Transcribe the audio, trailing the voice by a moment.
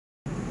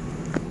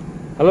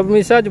Halo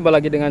pemirsa, jumpa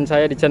lagi dengan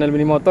saya di channel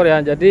Mini Motor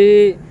ya.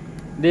 Jadi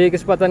di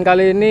kesempatan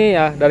kali ini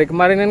ya, dari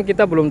kemarin kan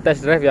kita belum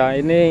test drive ya.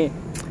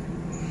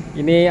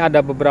 Ini ada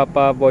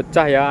beberapa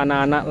bocah ya,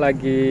 anak-anak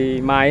lagi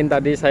main.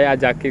 Tadi saya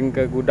ajakin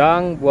ke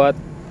gudang buat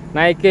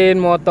naikin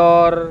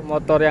motor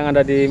yang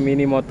ada di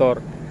Mini Motor.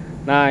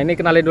 Nah, ini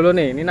kenalin dulu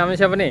nih. Ini namanya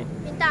siapa nih?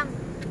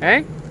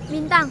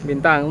 Bintang.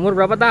 Bintang. Umur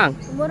berapa, Tang?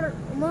 Umur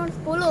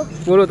 10.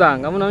 10, Tang.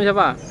 Kamu namanya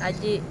siapa?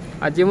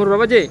 Aji, umur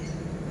berapa, Ci?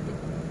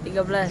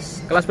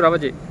 13. Kelas berapa,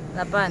 Ci?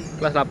 8.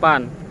 Kelas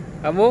 8.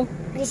 Kamu?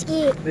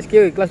 Rizky,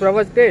 kelas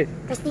berapa, Ci?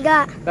 kelas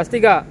 3. Kelas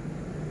 3.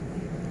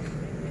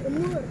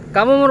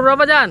 Kamu umur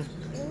berapa, Jan?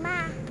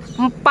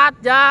 5. 4,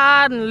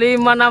 Jan.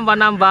 5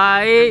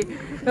 nambah-nambahi.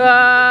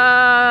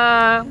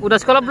 Udah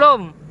sekolah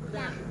belum?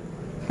 Ya.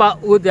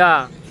 Pak,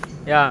 udah.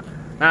 Ya.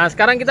 Nah,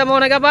 sekarang kita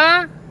mau naik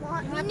apa?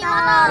 Mini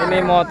motor. Ini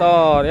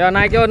motor. Ya,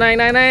 naik yuk,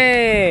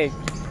 naik.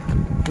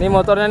 Ini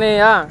motornya nih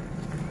ya.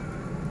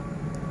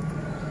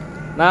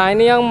 Nah,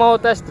 ini yang mau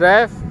test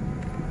drive.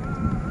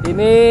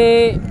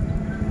 Ini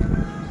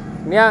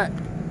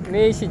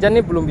si Jan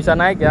nih belum bisa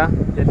naik ya.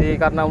 Jadi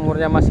karena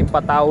umurnya masih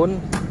 4 tahun,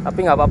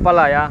 tapi nggak apa-apa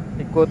lah ya.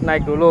 Ikut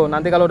naik dulu.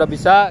 Nanti kalau udah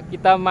bisa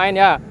kita main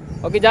ya.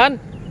 Oke, Jan?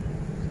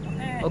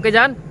 Oke,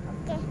 Jan?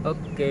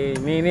 Oke.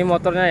 Ini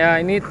motornya ya.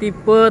 Ini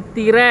tipe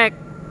T-Rex.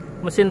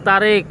 Mesin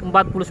tarik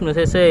 49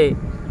 cc.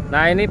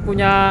 Nah, ini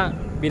punya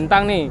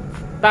Bintang nih.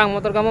 Tang,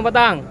 motor kamu apa,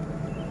 Tang?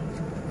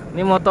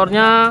 Ini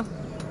motornya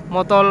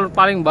motor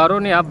paling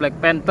baru nih ya,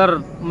 Black Panther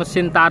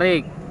mesin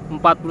tarik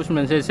 49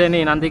 cc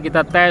nih. Nanti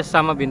kita tes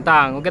sama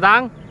Bintang. Oke,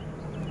 Tang?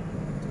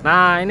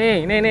 Nah,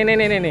 ini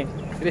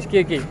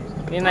Rizky.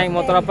 Ini naik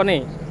motor apa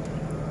nih?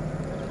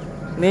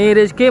 Nih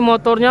Rizky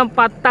motornya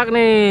 4 tak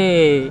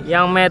nih,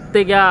 yang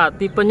matic ya.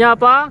 Tipenya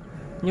apa?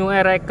 New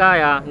Ereka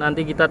ya.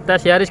 Nanti kita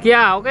tes ya, Rizky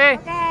ya. Oke?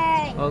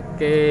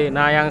 Oke.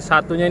 Nah, yang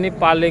satunya ini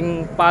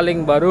paling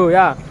baru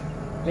ya.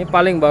 Ini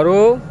paling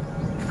baru.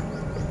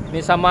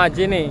 Ini sama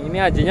Aji nih. Ini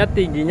Ajinya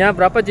tingginya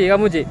berapa, Ji?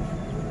 Kamu, Ji?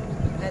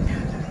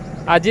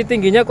 Aji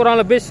tingginya kurang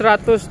lebih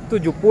 170.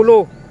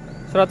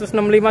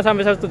 165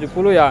 sampai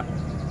 170 ya.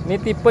 Ini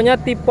tipenya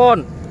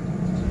Tipon.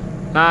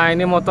 Nah,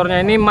 ini motornya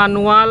ini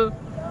manual,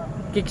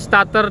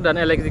 kickstarter dan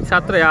electric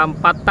starter ya, 4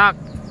 tak.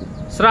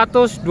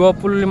 125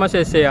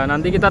 cc ya.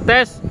 Nanti kita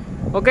tes.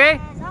 Oke?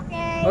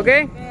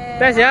 Oke?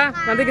 Tes ya.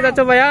 Nanti kita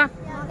coba ya.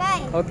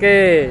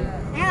 Oke.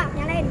 Ayo,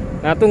 nyalain.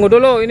 Nah, tunggu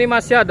dulu. Ini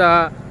masih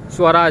ada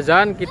suara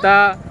azan.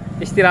 Kita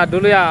istirahat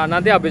dulu ya.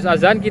 Nanti habis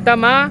azan kita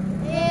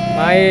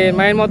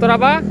main motor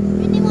apa?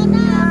 Mini motor.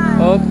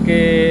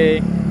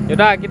 Oke.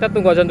 Yaudah, kita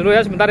tunggu azan dulu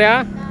ya sebentar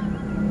ya.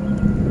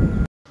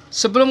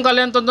 Sebelum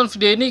kalian tonton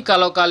video ini,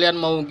 kalau kalian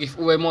mau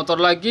giveaway motor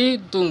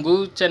lagi,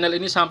 tunggu channel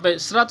ini sampai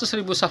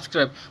 100.000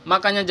 subscribe.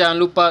 Makanya jangan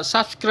lupa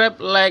subscribe,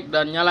 like,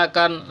 dan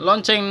nyalakan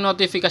lonceng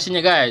notifikasinya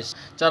guys.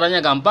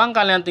 Caranya gampang,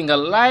 kalian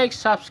tinggal like,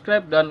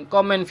 subscribe, dan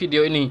komen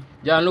video ini.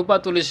 Jangan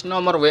lupa tulis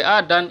nomor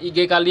WA dan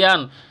IG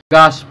kalian.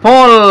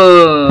 Gaspol!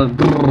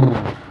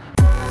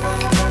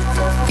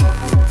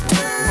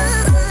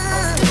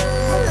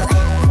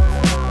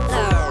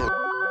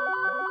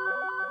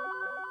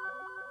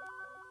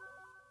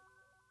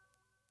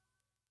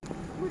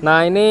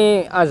 Nah,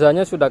 ini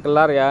azannya sudah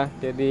kelar ya.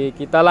 Jadi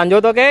kita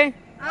lanjut, oke?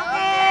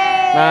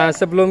 Nah,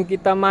 sebelum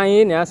kita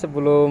main ya,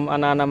 sebelum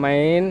anak-anak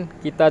main,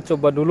 kita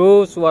coba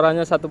dulu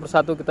suaranya satu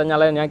persatu kita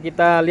nyalain ya.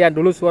 Kita lihat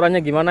dulu suaranya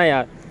gimana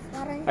ya.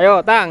 Ayo,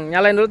 Tang,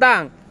 nyalain dulu,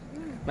 Tang.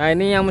 Nah,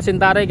 ini yang mesin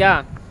tarik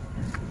ya.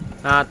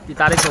 Nah,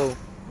 ditarik tuh.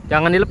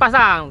 Jangan dilepas,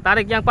 Tang.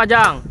 Tarik yang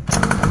panjang.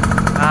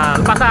 Nah,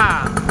 lepas,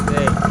 Tang.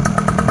 Oke.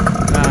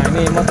 Nah,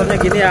 ini motornya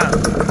gini ya.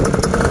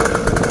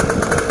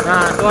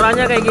 Nah,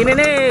 suaranya kayak gini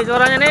nih,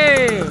 suaranya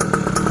nih.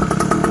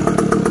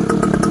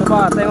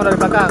 Coba tengok dari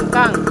belakang,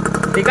 Kang.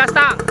 Digas,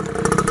 Tang.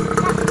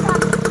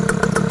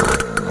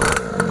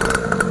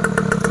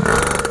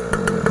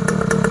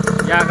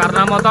 Ya,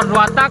 karena motor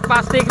 2 tak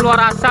pasti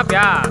keluar asap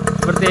ya.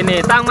 Seperti ini.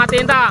 Tang,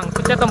 matiin, Tang.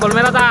 Pencet tombol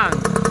merah, Tang.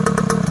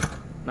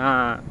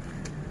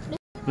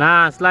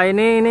 Nah, setelah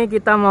ini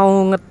kita mau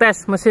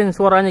ngetes mesin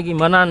suaranya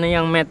gimana nih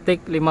yang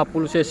matic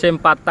 50 cc 4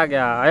 tak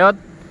ya.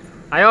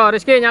 Ayo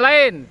Rizky,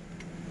 nyalain.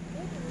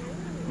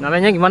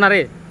 Nyalainnya gimana,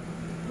 Ri?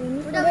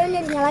 Udah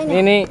nyalain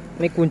ya?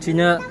 Ini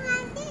kuncinya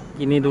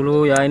gini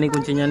dulu ya, ini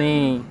kuncinya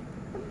nih.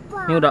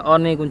 Ini udah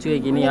on nih kunci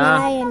kayak gini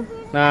ya.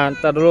 Nah,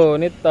 ntar dulu,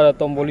 ini ada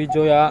tombol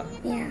hijau ya.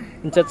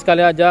 Pencet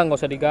sekali aja, nggak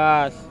usah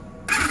digas.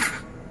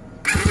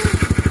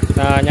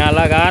 Nah,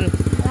 nyala kan?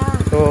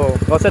 Tuh,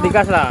 nggak usah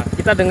digas lah.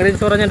 Kita dengerin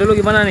suaranya dulu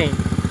gimana nih.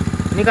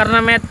 Ini karena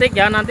matic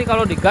ya, nanti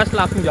kalau digas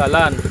langsung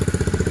jalan.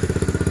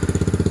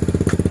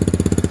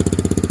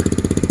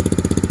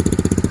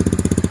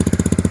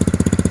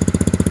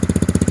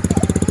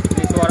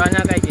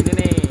 Suaranya kayak gini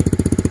nih.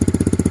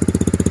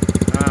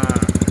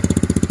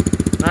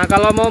 Nah,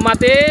 kalau mau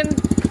matiin,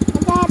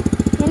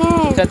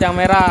 pencet yang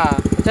merah.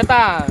 Pencet,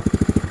 Tang.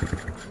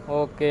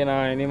 Oke,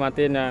 nah ini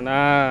matiin ya.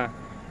 Nah,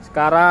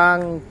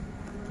 sekarang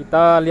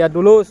kita lihat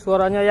dulu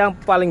suaranya yang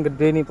paling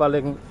gede nih,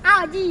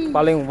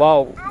 paling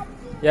wow.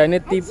 Ya, ini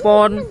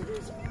Tipon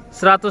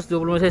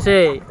 120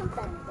 cc.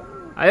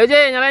 Ayo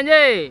J, nyalain J.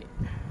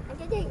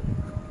 Oke, Ji.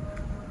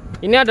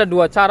 Ini ada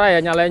dua cara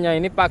ya nyalainnya.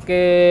 Ini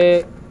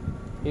pakai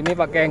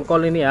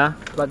engkol ini ya,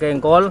 pakai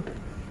engkol.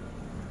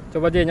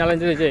 Coba J nyalain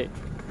dulu J.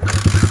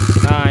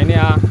 Nah ini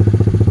ya,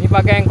 ini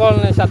pakai engkol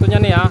nih, satunya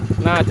nih ya.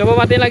 Nah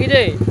coba matiin lagi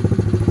J.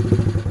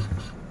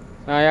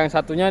 Nah yang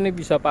satunya ini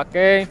bisa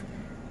pakai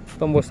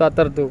tombol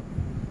starter tuh.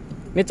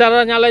 Ini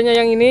cara nyalainnya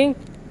yang ini.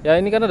 Ya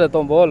ini kan ada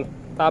tombol,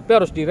 tapi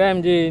harus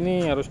direm J.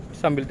 Ini harus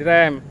sambil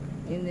direm.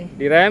 Ini.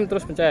 Direm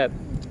terus pencet.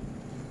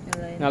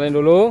 Nyalain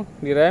dulu,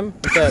 direm,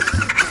 pencet.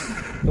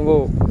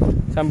 Tunggu,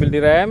 sambil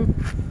direm,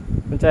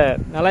 pencet.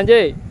 Nyalain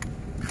J.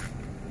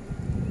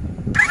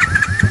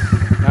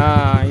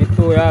 Nah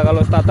itu ya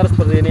kalau starter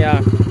seperti ini ya.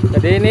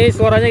 Jadi ini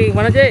suaranya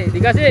gimana J?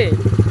 Dikasih.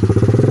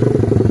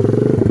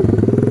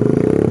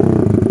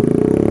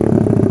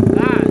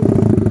 Gas.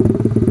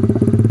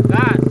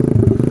 Gas.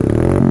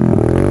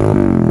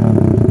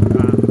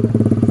 Nah,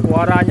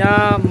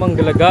 suaranya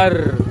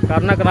menggelegar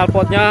karena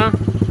knalpotnya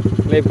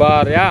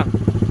lebar ya.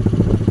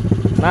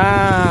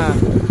 Nah,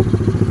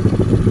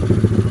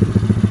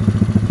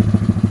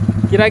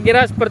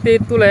 kira-kira seperti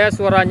itulah ya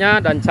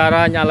suaranya dan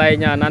cara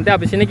nyalainnya. Nanti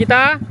habis ini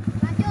kita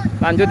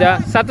lanjut ya.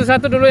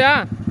 Satu-satu dulu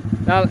ya.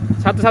 Nah,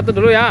 satu-satu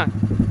dulu ya.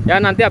 Ya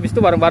nanti habis itu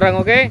bareng-bareng,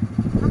 oke?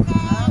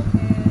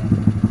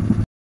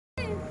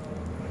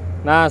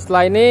 Nah,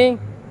 setelah ini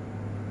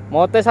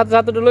mau tes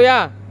satu-satu dulu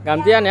ya.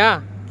 Gantian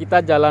ya.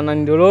 Kita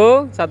jalanin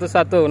dulu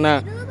satu-satu.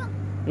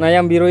 Nah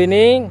yang biru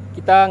ini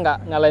kita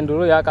nggak nyalain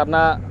dulu ya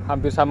karena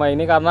hampir sama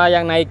ini, karena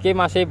yang naiki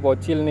masih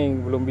bocil nih,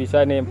 belum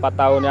bisa nih 4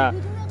 tahun ya.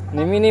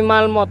 Ini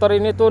minimal motor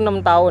ini tuh 6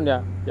 tahun ya,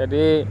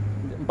 jadi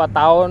 4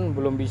 tahun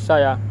belum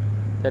bisa ya.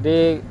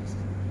 Jadi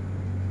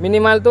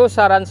minimal tuh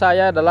saran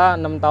saya adalah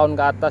 6 tahun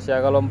ke atas ya.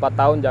 Kalau 4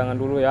 tahun jangan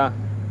dulu ya.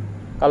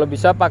 Kalau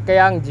bisa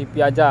pakai yang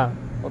GP aja,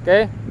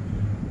 oke?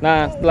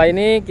 Nah setelah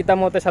ini kita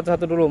mau tes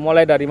satu-satu dulu.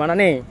 Mulai dari mana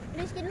nih?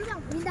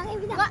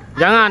 Bintang.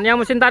 Jangan, yang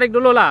mesin tarik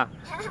dulu lah.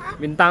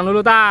 Bintang dulu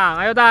Tang,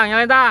 ayo Tang,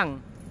 nyalain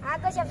Tang.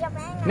 Aku siap-siap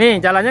nanya.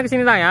 Nih jalannya ke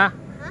sini Tang ya.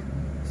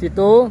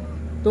 Situ,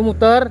 tuh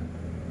muter.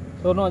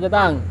 Sono aja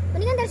Tang.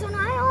 Mendingan dari sono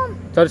aja Om.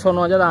 Cari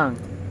sono aja Tang.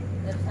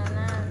 Dari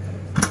sana.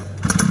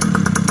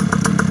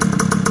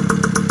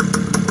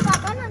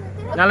 Kapan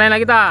nanti? Nyalain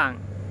lagi Tang.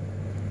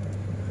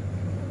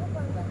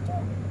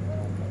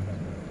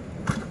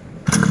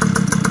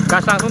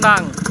 Gas langsung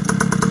Tang.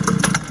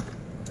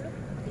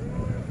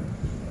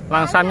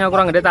 Langsamnya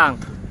kurang gede Tang.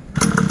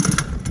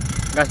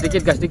 Gas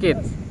dikit, gas dikit.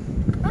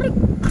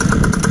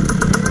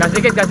 Gas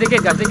dikit, gas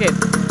dikit, gas dikit.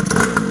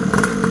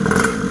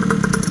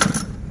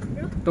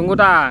 Tunggu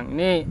Tang.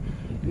 Ini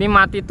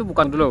mati itu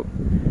bukan dulu.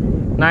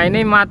 Nah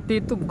ini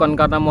mati itu bukan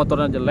karena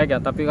motornya jelek ya,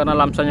 tapi karena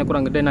lamsamnya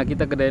kurang gede. Nah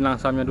kita gedein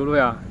lamsamnya dulu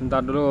ya.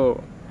 Bentar dulu.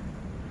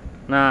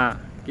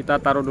 Nah kita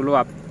taruh dulu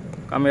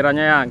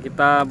kameranya ya.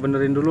 Kita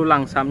benerin dulu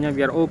lamsamnya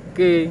biar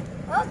oke.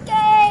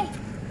 Oke.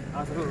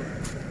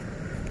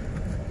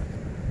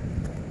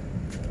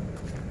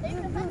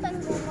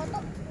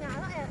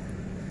 Nyala ya?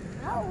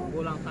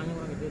 Tahu. Lamsamnya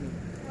kurang gede nih.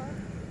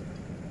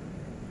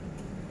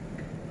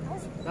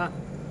 Nah.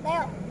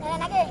 Ayo, nyalain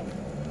lagi.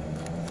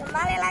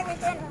 Kembali lagi,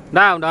 Cin.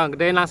 Udah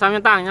gedein lamsamnya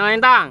Tang,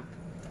 nyalain Tang.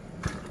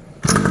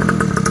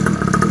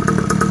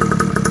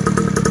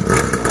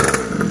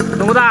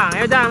 Tunggu Tang,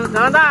 ayo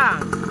jalan Tang.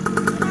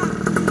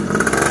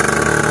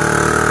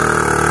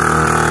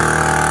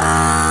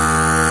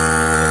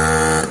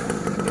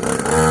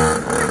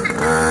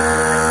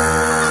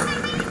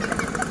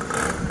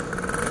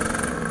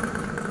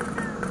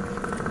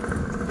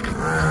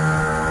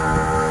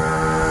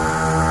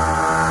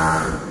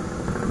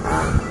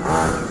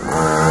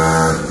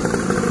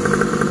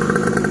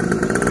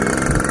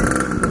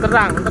 Bentar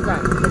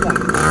Tang.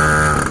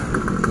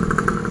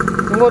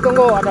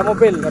 Tunggu, ada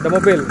mobil.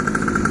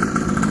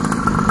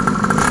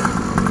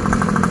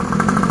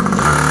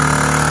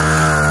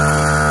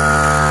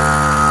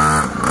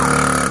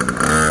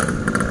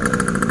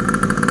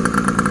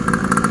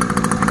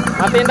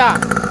 Matiin Tang.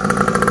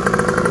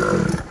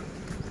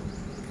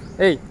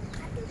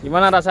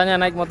 Gimana rasanya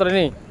naik motor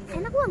ini?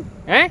 Enak, Bang.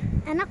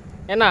 Enak.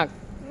 Enak.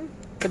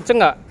 Kenceng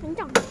nggak?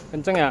 Kencang.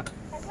 Kenceng ya?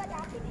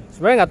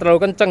 Sebenarnya nggak terlalu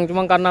kenceng,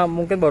 cuma karena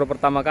mungkin baru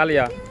pertama kali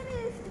ya.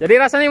 Jadi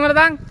rasanya gimana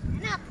Tang?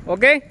 Enak.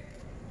 Oke.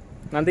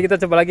 Nanti kita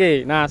coba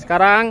lagi. Nah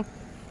sekarang.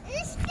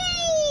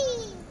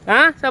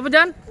 Siapa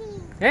Jan?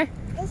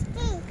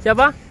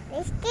 Siapa?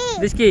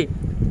 Rizky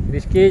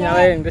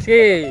nyalain.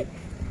 Rizky.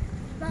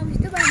 Bang, habis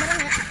itu bareng-bareng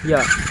ya.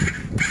 Iya.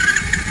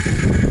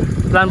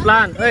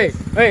 Pelan-pelan.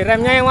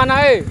 Remnya yang mana?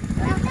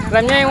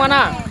 Remnya yang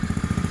mana?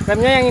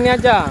 Remnya yang ini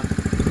aja.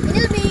 Ini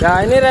lebih.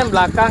 Ya ini rem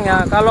belakang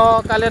ya.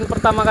 Kalau kalian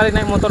pertama kali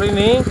naik motor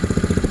ini,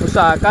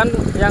 usahakan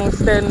yang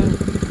stand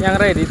yang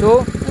red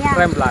itu Ya.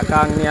 rem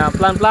belakang nih ya.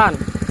 Pelan-pelan.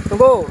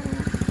 Tunggu.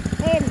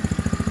 Rem.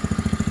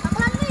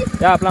 Pelan, Miss.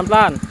 Ya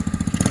pelan-pelan.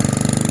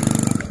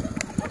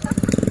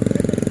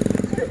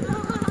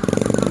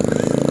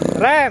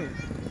 Rem.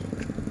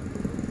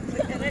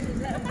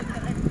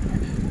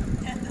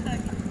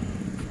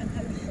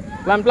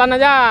 Pelan-pelan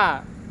aja.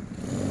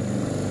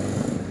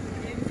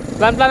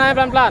 Pelan-pelan aja,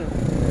 pelan-pelan.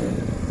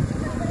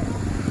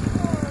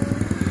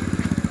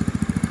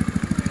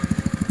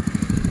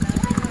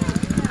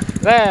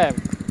 Rem.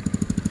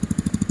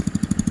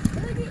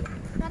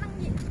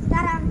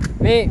 Sekarang.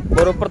 Ini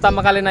baru pertama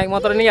kali naik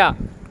motor ini ya?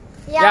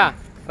 Iya. Ya.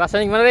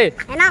 Rasanya gimana nih?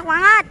 Enak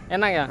banget.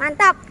 Enak ya?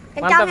 Mantap. Mantap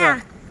Kencangnya. ya?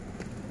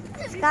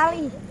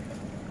 Sekali.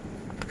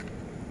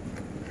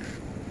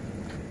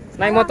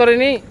 Naik motor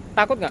ini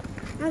takut nggak?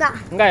 Enggak.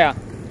 Enggak ya?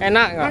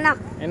 Enak nggak? Enak.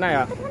 Enak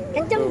ya?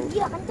 Kenceng. Tuh.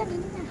 Gila kenceng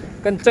ininya.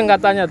 Kenceng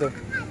katanya tuh.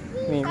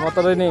 Nih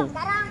motor ini.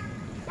 Sekarang.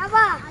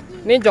 Coba.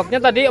 Ini joknya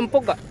tadi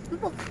empuk nggak?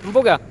 Empuk.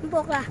 Empuk ya?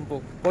 Empuk lah.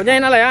 Empuk. Pokoknya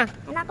enak lah ya?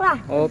 Enak lah.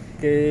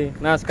 Oke.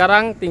 Nah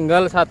sekarang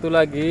tinggal satu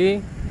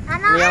lagi.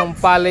 Anak. Ini yang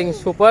paling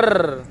super.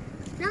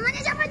 Namanya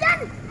siapa, Jan?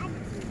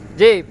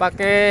 J,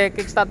 pakai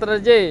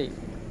Kickstarter J.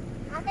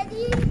 Oke,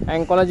 Ji.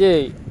 Engkol aja.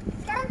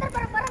 Sekarang ntar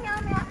bareng-bareng ya,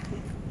 Om ya.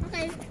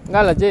 Oke.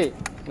 Enggak lah J.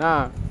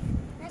 Nah,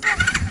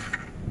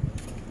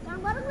 Yang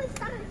baru gue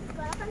sekarang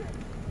balapan.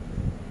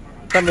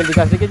 sambil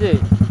dikasih ke J.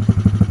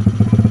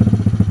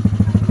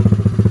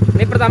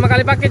 Ini pertama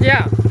kali pakai J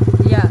ya?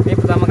 Iya. Ini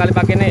pertama kali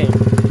pakai nih.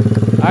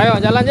 Ayo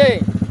jalan J.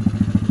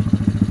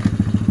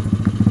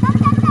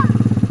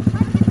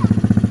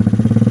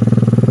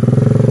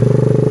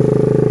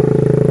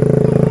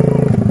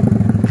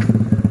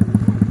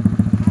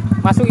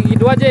 Masuk gigi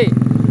 2 J.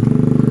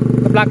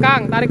 Ke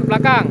belakang, tarik ke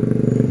belakang.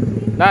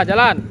 Nah,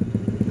 jalan.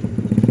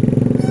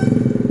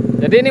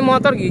 Jadi ini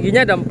motor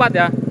giginya ada 4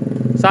 ya.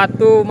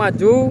 1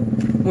 maju,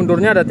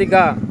 mundurnya ada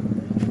 3.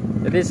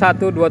 Jadi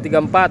 1, 2, 3,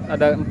 4.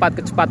 Ada 4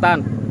 kecepatan.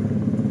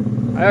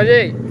 Ayo J.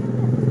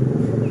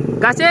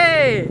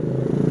 Kasih.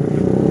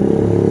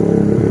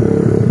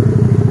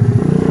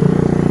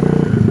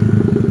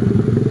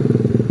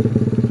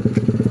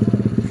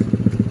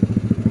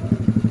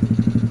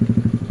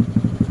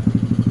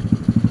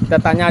 Kita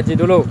tanya Ji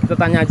dulu, kita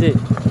tanya Ji.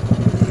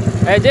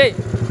 Ji,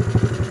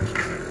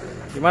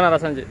 gimana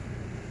rasanya Ji?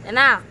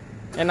 Enak.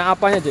 Enak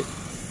apanya Ji?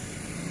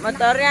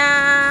 Motornya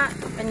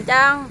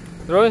kencang,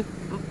 Terus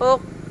empuk,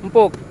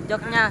 empuk,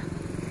 joknya.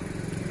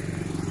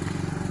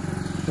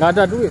 nggak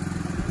ada duit.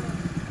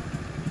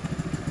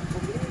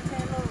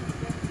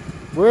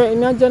 Gue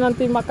ini aja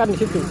nanti makan di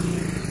situ.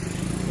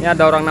 Ini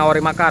ada orang nawari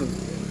makan.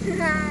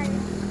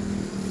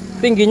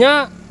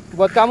 Tingginya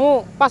buat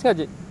kamu pas nggak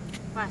Ji?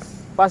 Pas.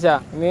 Pas ya.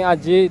 Ini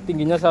Aji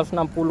tingginya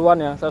 160-an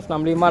ya, 165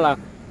 lah.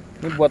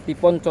 Ini buat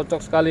tipon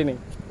cocok sekali nih.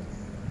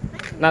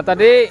 Nah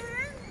tadi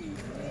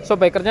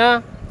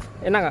sobekernya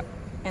enak nggak?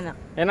 Enak.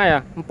 Enak ya,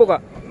 empuk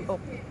nggak? Empuk.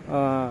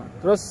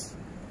 Terus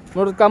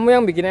menurut kamu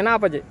yang bikin enak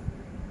apa Ji?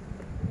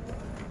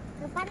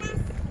 Panas.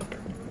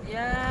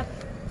 Ya,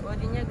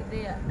 bodinya gede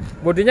ya.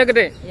 Bodinya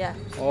gede? Ya.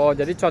 Oh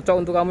jadi cocok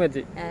untuk kamu ya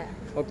Ji? Eh.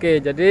 Oke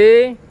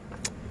jadi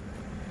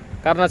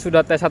karena sudah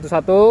tes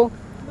satu-satu,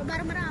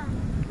 Bareng-bareng.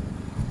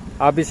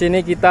 habis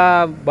ini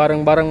kita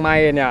bareng-bareng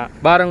main ya.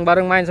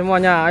 Bareng-bareng main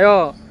semuanya.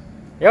 Ayo.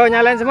 Yo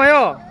nyalain semua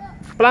yo.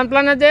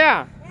 Pelan-pelan aja ya.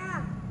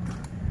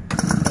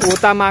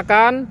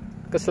 Utamakan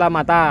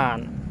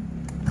keselamatan.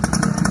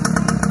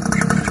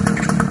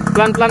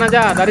 Pelan-pelan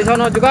aja dari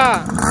sono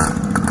juga.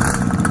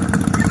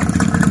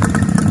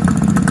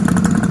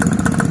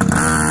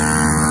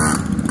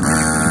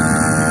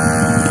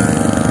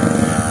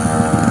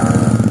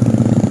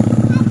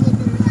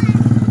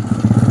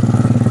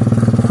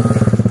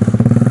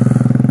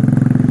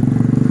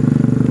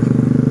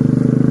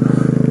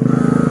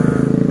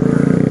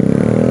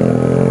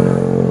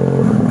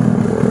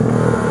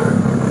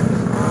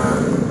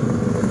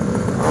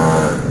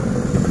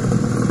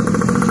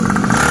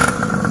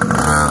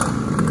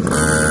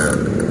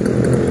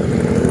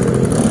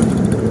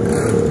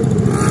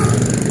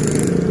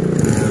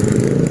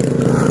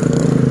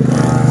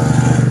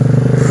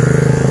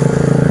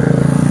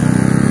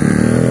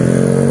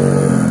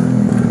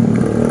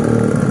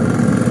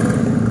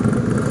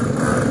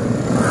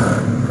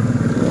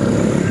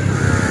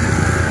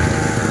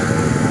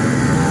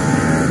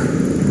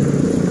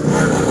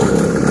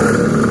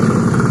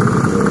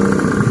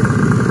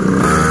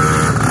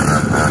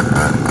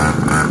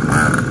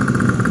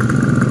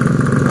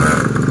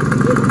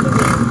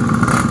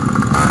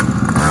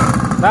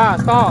 Nah,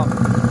 stop.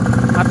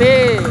 Mati.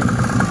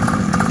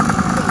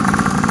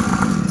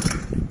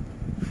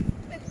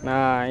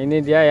 Nah,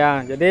 ini dia ya.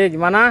 Jadi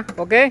gimana?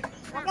 Oke?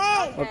 Oke.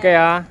 Oke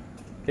ya.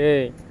 Oke.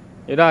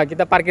 Yaudah,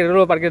 kita parkir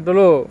dulu, Parkir.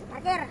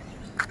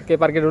 Oke,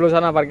 parkir dulu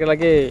sana, parkir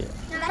lagi.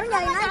 Baru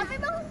nyalain lagi,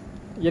 Bang.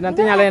 Ya nanti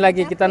nyalain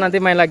lagi, kita nanti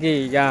main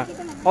lagi ya.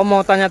 Om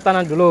mau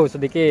tanya-tanya dulu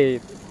sedikit.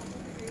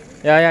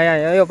 Ya,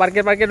 ayo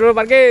parkir dulu,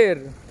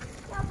 parkir.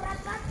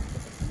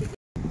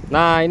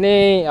 Nah,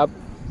 ini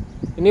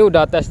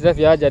udah test drive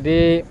ya.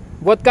 Jadi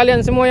buat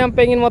kalian semua yang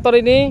pengen motor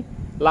ini,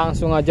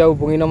 langsung aja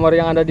hubungi nomor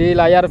yang ada di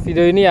layar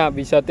video ini ya.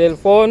 Bisa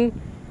telepon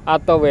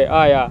atau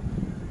WA ya.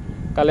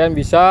 Kalian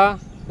bisa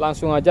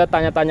langsung aja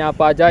tanya-tanya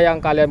apa aja yang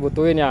kalian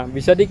butuhin ya.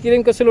 Bisa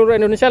dikirim ke seluruh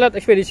Indonesia lewat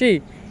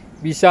ekspedisi.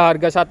 Bisa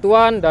harga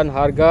satuan dan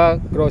harga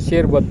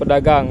grosir buat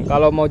pedagang.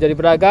 Kalau mau jadi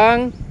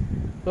pedagang,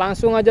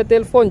 langsung aja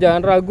telepon, jangan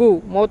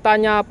ragu. Mau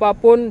tanya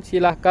apapun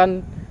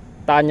silahkan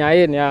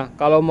tanyain ya.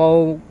 Kalau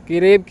mau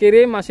kirim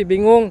masih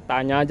bingung,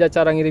 tanya aja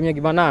cara ngirimnya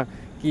gimana.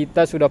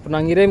 Kita sudah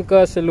pernah ngirim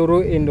ke seluruh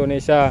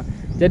Indonesia.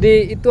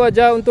 Jadi itu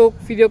aja untuk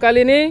video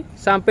kali ini.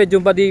 Sampai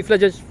jumpa di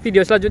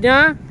video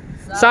selanjutnya.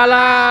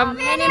 Salam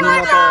mini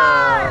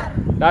motor.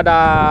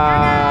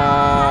 Dadah.